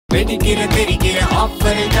வெடிக்கிற தெரிக்கிற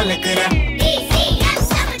offer கலக்குற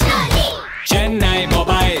Chennai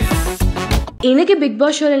mobile. இன்னைக்கு big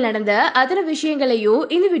pass ஷோல நடந்த அத்தனை விஷயங்களையும்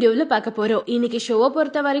இந்த வீடியோல பார்க்க போறோம். இன்னைக்கு ஷோவை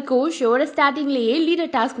பொறுத்த வரைக்கும் ஷோட ஸ்டார்டிங்லயே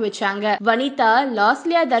லீடர் டாஸ்க் வச்சாங்க. வனிதா,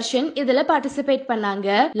 லாஸ்லியா, தர்ஷன் இதுல பார்ட்டிசிபேட் பண்ணாங்க.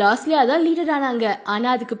 லாஸ்லியா தான் லீடர் ஆனாங்க.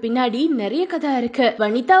 ஆனா அதுக்கு பின்னாடி நிறைய கதை இருக்கு.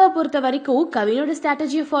 வனிதாவை பொறுத்த வரைக்கும் கவினோட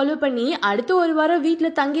ஸ்ட்ராட்டஜியை ஃபாலோ பண்ணி அடுத்து ஒரு வாரம்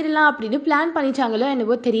வீட்டுல தங்கிடலாம் அப்படின்னு பிளான் பண்ணிட்டாங்களோ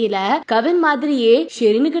என்னவோ தெரியல. கவின் மாதிரியே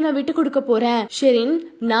ஷெரினுக்கு நான் விட்டு கொடுக்க போறேன். ஷெரின்,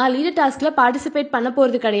 நான் லீடர் டாஸ்க்ல பார்ட்டிசிபேட் பண்ண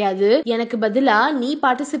போறது கிடையாது. எனக்கு பதிலா நீ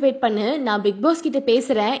பார்ட்டிசிபேட் பண்ணு. நான் பிக் பாஸ் கிட்ட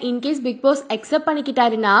பேசுறேன். இன்கேஸ் பிக் பாஸ் அக்செப்ட்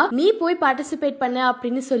பண்ணிக்கிட்டாருன்னா நீ போய் பார்ட்டிசிபேட் பண்ண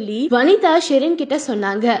அப்படின்னு சொல்லி வனிதா ஷெரின் கிட்ட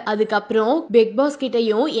சொன்னாங்க. அதுக்கப்புறம் பிக் பாஸ்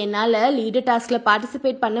கிட்டயும் என்னால லீடர் டாஸ்க்ல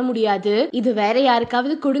பார்ட்டிசிபேட் பண்ண முடியாது, இது வேற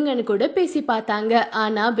யாருக்காவது கொடுங்கன்னு கூட பேசி பார்த்தாங்க.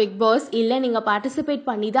 ஆனா பிக் பாஸ் இல்ல நீங்க பார்ட்டிசிபேட்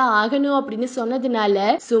பண்ணிதான் ஆகணும் அப்படின்னு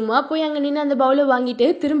சொன்னதுனால சும்மா போய் அங்க நின்று அந்த பவுல வாங்கிட்டு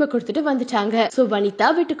திரும்ப கொடுத்துட்டு வந்துட்டாங்க. சோ வனிதா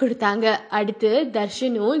விட்டு கொடுத்தாங்க. அடுத்து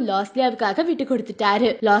தர்ஷனும் லாஸ்லியாவுக்காக விட்டு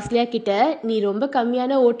கொடுத்துட்டாரு. லாஸ்லியா கிட்ட நீ ரொம்ப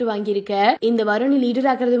கம்மியான ஓட்டு வாங்கியிருக்க, இந்த வாரம் நீ லீடர்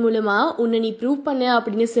ஆகிறது மூலமா உன்னை நீ ப்ரூவ் பண்ண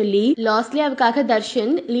அப்படின்னு சொல்லி லாஸ்லியாவுக்காக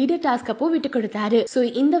தர்ஷன் லீடர் டாஸ்க் அப்போ விட்டு கொடுத்தாரு. சோ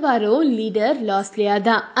இந்த வாரம் லீடர் லாஸ்லியா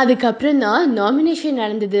தான். அதுக்கப்புறம் தான் நாமினேஷன்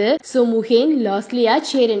நடந்தது. சோ முகேன், லாஸ்லியா,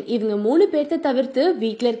 சேரன் இவங்க 3 பேர்த்த தவிர்த்து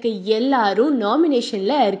வீட்ல இருக்க எல்லாரும்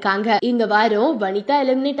நாமினேஷன்ல இருக்காங்க. இந்த வாரம் வனிதா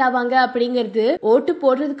எலிமினேட் ஆவாங்க அப்படிங்கிறது ஓட்டு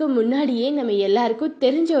போடுறதுக்கு முன்னாடியே நம்ம எல்லாருக்கும்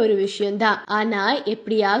தெரிஞ்ச ஒரு விஷயம் தான். ஆனா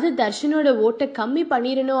எப்படியாவது தர்ஷனோட ஓட்டை கம்மி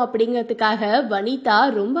பண்ணிடணும் அப்படிங்கிறதுக்காக வனிதா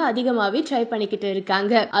ரொம்ப அதிகமாவே ட்ரை பண்ணிக்கிட்டு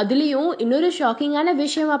இருக்காங்க. அதுலயும் இன்னொரு ஷாக்கிங்கான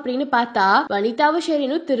விஷயம் அப்படின்னு பார்த்தா வனிதாவும்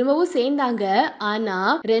ஷெரினும் திரும்பவும் சேர்ந்தாங்க. ஆனா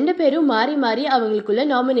 2 பேரும் மாறி மாறி அவங்களுக்குள்ள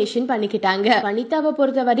நாமினேஷன் பண்ணிக்கிட்டாங்க. வனிதாவை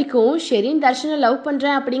பொறுத்த வரைக்கும் ஷெரின் தர்ஷனை லவ்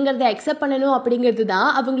பண்றேன் அப்படிங்கறத அக்செப்ட் பண்ணணும் அப்படிங்கிறது தான்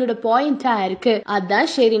அவங்களோட பாயிண்டா இருக்கு. அதான்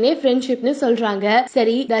ஷெரினே ஃப்ரெண்ட்ஷிப்னு சொல்றாங்க.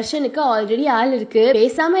 சரி, தர்ஷனுக்கு ஆல்ரெடி ஆள் இருக்கு,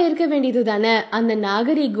 பேசாம இருக்க வேண்டியது தானே. அந்த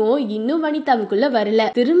நாகரிகம் இன்னும் வனிதாவுக்குள்ள வரல.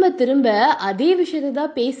 திரும்ப திரும்ப அதே விஷயத்தை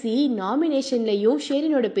தான் பேசி நாமினேஷன்லயும்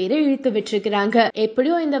ஷெரினோட பேரை இழுத்து விட்டுருக்காங்க.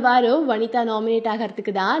 எப்படியும் இந்த வாரம் வனிதா நாமினேட்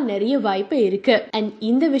ஆகிறதுக்கு தான் நிறைய வாய்ப்பு இருக்கு. அண்ட்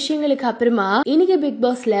இந்த விஷயங்களுக்கு அப்புறமா இன்னைக்கு பிக்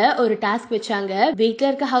பாஸ்ல ஒரு டாஸ்க் வச்சாங்க. வீட்ல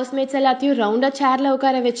இருக்க ஹவுஸ்மேட்ஸ் எல்லாத்தையும் ரவுண்டா சேர்ல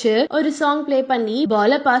உட்கார வச்சு ஒரு சாங் பிளே பண்ணி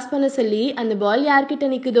பால பாஸ் பண்ண சொல்லி அந்த பால் யார்கிட்ட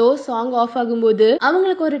நிக்குதோ சாங் ஆஃப் ஆகும்போது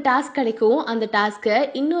அவங்களுக்கு ஒரு டாஸ்க் கிடைக்கும். அந்த டாஸ்க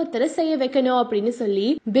இன்னொருத்தர செய்ய வைக்கணும் அப்படின்னு சொல்லி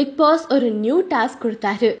பிக் பாஸ் ஒரு நியூ டாஸ்க்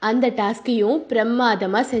கொடுத்தாரு. அந்த டாஸ்கையும்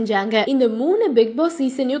பிரமாதமா செஞ்சாங்க. இந்த 3 பிக் பாஸ்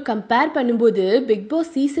சீசனையும் கம்பேர் பண்ணும்போது பிக்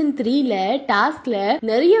பாஸ் சீசன் 3ல டாஸ்க்ல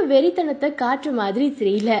நிறைய வெறித்தனத்தை காட்டுற மாதிரி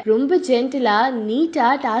தெரியல. ரொம்ப ஜென்டிலா நீட்டா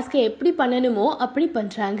டாஸ்க எப்படி பண்ணணுமோ அப்படி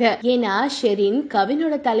பண்றாங்க. ஏன்னா ஷெரின்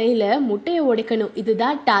கவினோட தலையில முட்டையை உடைக்கணும்,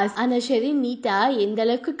 இதுதான் டாஸ்க். ஆனா ஷெரின் நீட்டா எந்த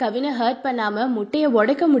அளவுக்கு கவினை ஹர்ட் பண்ணாம முட்டையை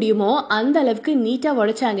உடைக்க முடியுமோ அந்த அளவுக்கு நீட்டா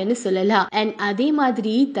உடைச்சாங்கன்னு சொல்லலாம். அண்ட் அதே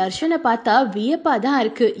மாதிரி தர்ஷனை பார்த்தா வியப்பா தான்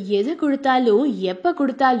இருக்கு. எது கொடுத்தாலும் எப்ப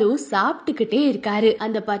கொடுத்தாலும் சாப்பிட்டுக்கிட்டே இருக்காரு.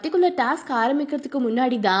 அந்த பர்டிகுலர் டாஸ்க் ஆரம்பிக்கிறதுக்கு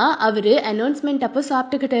முன்னாடி தான் அவரு அனௌன்ஸ்மெண்ட் அப்போ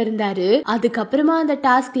சாப்பிட்டுக்கிட்டு இருந்தாரு. அதுக்கப்புறமா அந்த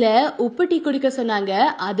டாஸ்க்ல உப்பு டீ குடிக்க சொன்னாங்க,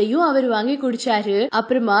 அதையும் அவர் வாங்கி குடிச்சாரு.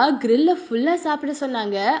 அப்புறமா கிரில்ல ஃபுல்லா சாப்பிட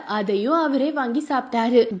சொன்னாங்க, அதையும் அவரே வாங்கி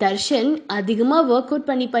சாப்பிட்டாரு. தர்ஷன் அதிகமா ஒர்க் அவுட்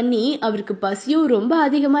பண்ணி பண்ணி அவருக்கு பசியும் ரொம்ப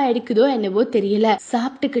அதிகமா எடுக்குதோ என்னவோ தெரியல,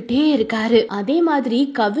 சாப்பிட்டுக்கிட்டே இருக்காரு. அதே மாதிரி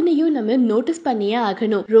கவினையும் நம்ம நோட்டீஸ் பண்ணியே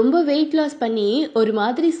ஆகணும். ரொம்ப வெயிட் லாஸ் பண்ணி ஒரு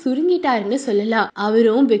மாதிரி சுருங்கிட்டாருன்னு சொல்லலாம்.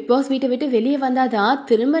 அவரும் பிக் பாஸ் வீட்டை விட்டு வெளியே வந்தாதான்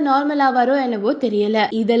திரும்ப நார்மல் ஆவாரோ என்னவோ தெரியல.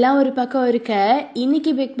 இதெல்லாம் ஒரு பக்கம் இருக்க,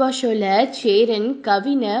 இன்னைக்கு பிக் பாஸ் ஷோல சேரன்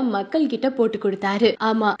கவின மக்கள் கிட்ட போட்டு கொடுத்தாரு.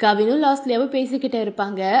 ஆமா, கவினும் லாஸ்லியாவும் பேசிக்கிட்டு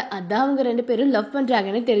இருப்பாங்க. அதான் அவங்க 2 பேரும் லவ்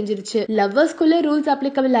பண்றாங்கன்னு தெரிஞ்சிருச்சு. லவ்வர்ஸ்குள்ள ரூல்ஸ்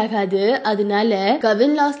அப்ளிகபிள் ஆகாது. அதனால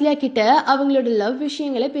கவின் லாஸ்லியா கிட்ட அவங்களோட லவ்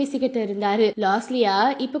விஷயங்களை பேசிக்கிட்டு இருந்தாரு. லாஸ்லியா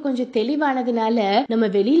இப்ப கொஞ்சம் தெளிவானதுனால நம்ம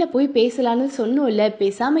வெளியில போய் பேசலாம்னு சொன்னோம்ல,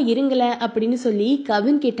 பேசாம இருங்களேன் அப்படின்னு சொல்லி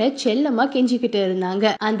கவின் கிட்ட செல்லமா கெஞ்சிக்கிட்டு இருந்தாங்க.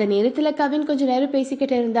 அந்த நேரத்துல கவின் கொஞ்ச நேரம்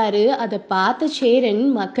பேசிக்கிட்டு இருந்தாரு. அதை பார்த்த சேரன்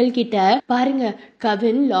மக்கள் கிட்ட, பாருங்க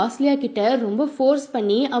கவின் லாஸ்லியா கிட்ட ரொம்ப ஃபோர்ஸ்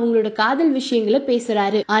பண்ணி அவங்களோட காதல் விஷயங்களை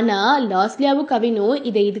பேசுறாரு. ஆனா லாஸ்லியாவும் கவினும்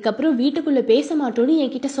இதை இதுக்கப்புறம் வீட்டுக்குள்ள பேச மாட்டோம்னு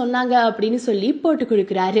என்கிட்ட சொன்னாங்க அப்படின்னு சொல்லி போட்டு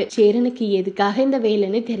கொடுக்கிறாரு. சேரனுக்கு எதுக்காக இந்த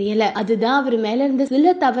வேலைன்னு தெரியல. அதுதான் அவர் மேல இருந்த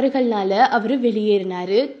சில தவறுகள்னால அவரு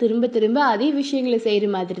வெளியேறினாரு. திரும்ப திரும்ப அதே விஷயங்களை செய்யற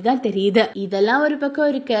மாதிரி தான் தெரியுது. இதெல்லாம் ஒரு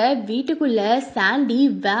பக்கம் இருக்க, வீட்டுக்குள்ள சாண்டி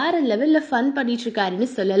வேற லெவல்ல ஃபன் பண்ணிட்டு இருக்காருன்னு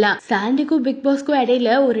சொல்லலாம். சாண்டிக்கும் பிக் பாஸ்க்கும் இடையில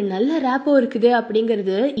ஒரு நல்ல ரேப்போ இருக்குது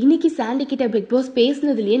அப்படிங்கிறது இன்னைக்கு சாண்டி கிட்ட பிக் பாஸ்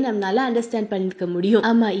பேசினதுலயே நம்மளால அண்டர்ஸ்டாண்ட் பண்ணிக்க முடியும்.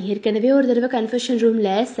 ஆமா, ஏற்கனவே ஒரு தடவை கன்ஃபெஷன் ரூம்ல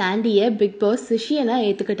சாண்டிய பிக் பாஸ் சிஷியனா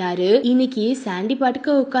ஏத்துக்கிட்டாரு. இன்னைக்கு சாண்டி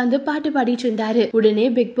பாட்டுக்கு உட்கார்ந்து பாட்டு பாடிட்டு இருந்தாரு. உடனே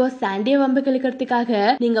பிக் பாஸ் சாண்டிய வம்பு கழிக்கிறதுக்காக,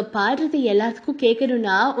 நீங்க பாடுறது எல்லாத்துக்கும்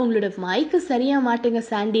கேட்கணும்னா உங்களோட மைக்கு சரியா மாட்டுங்க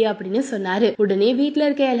சாண்டி அப்படின்னு சொன்னாரு. உடனே வீட்டுல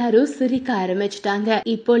இருக்க எல்லாரும் சிரிக்க ஆரம்பிச்சுட்டாங்க.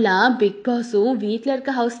 இப்போலாம் பிக் பாஸும் வீட்டுல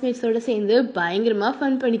இருக்க ஹவுஸ்மேட்ஸோட சேர்ந்து பயங்கரமா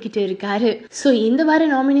ஃபன் பண்ணிக்கிட்டு இருக்காரு. சோ இந்த வார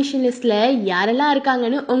நாமினேஷன் லிஸ்ட்ல யாரெல்லாம்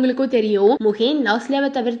இருக்காங்கன்னு உங்களுக்கும் தெரியும். முகேன், லோஸ்லியாவை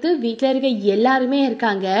தவிர்த்து வீட்டுல இருக்க எல்லாருமே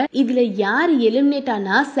இருக்காங்க. இதுல யார் எலிமினேட்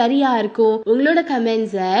ஆனா சரியா இருக்கும்? உங்களோட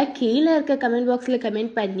கமெண்ட்ஸ கீழே இருக்க கமெண்ட் பாக்ஸ்ல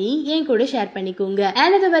கமெண்ட் பண்ணி என் கூட ஷேர் பண்ணிக்கோங்க.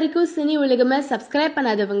 அது வரைக்கும் சினி உலகமா சப்ஸ்கிரைப்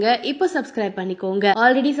பண்ணாதவங்க இப்போ சப்ஸ்கிரைப் பண்ணிக்கோங்க.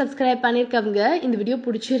 ஆல்ரெடி சப்ஸ்கிரைப் பண்ணிருக்கவங்க இந்த வீடியோ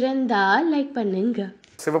பிடிச்சிருந்தா லைக் பண்ணுங்க.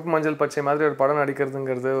 சிவப்பு மஞ்சள் பச்சை மாதிரி ஒரு படம்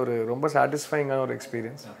நடிக்கிறதுங்கிறது ஒரு ரொம்ப சாட்டிஸ்ஃபைங்கான ஒரு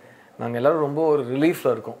எக்ஸ்பீரியன்ஸ். நாங்கள் எல்லோரும் ரொம்ப ஒரு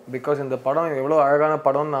ரிலீஃபில் இருக்கோம். பிகாஸ் இந்த படம் எவ்வளோ அழகான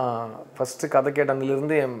படம் நான் ஃபஸ்ட்டு கதை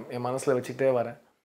கேட்டதுலேருந்து என் மனசில் வச்சுக்கிட்டே வரேன்.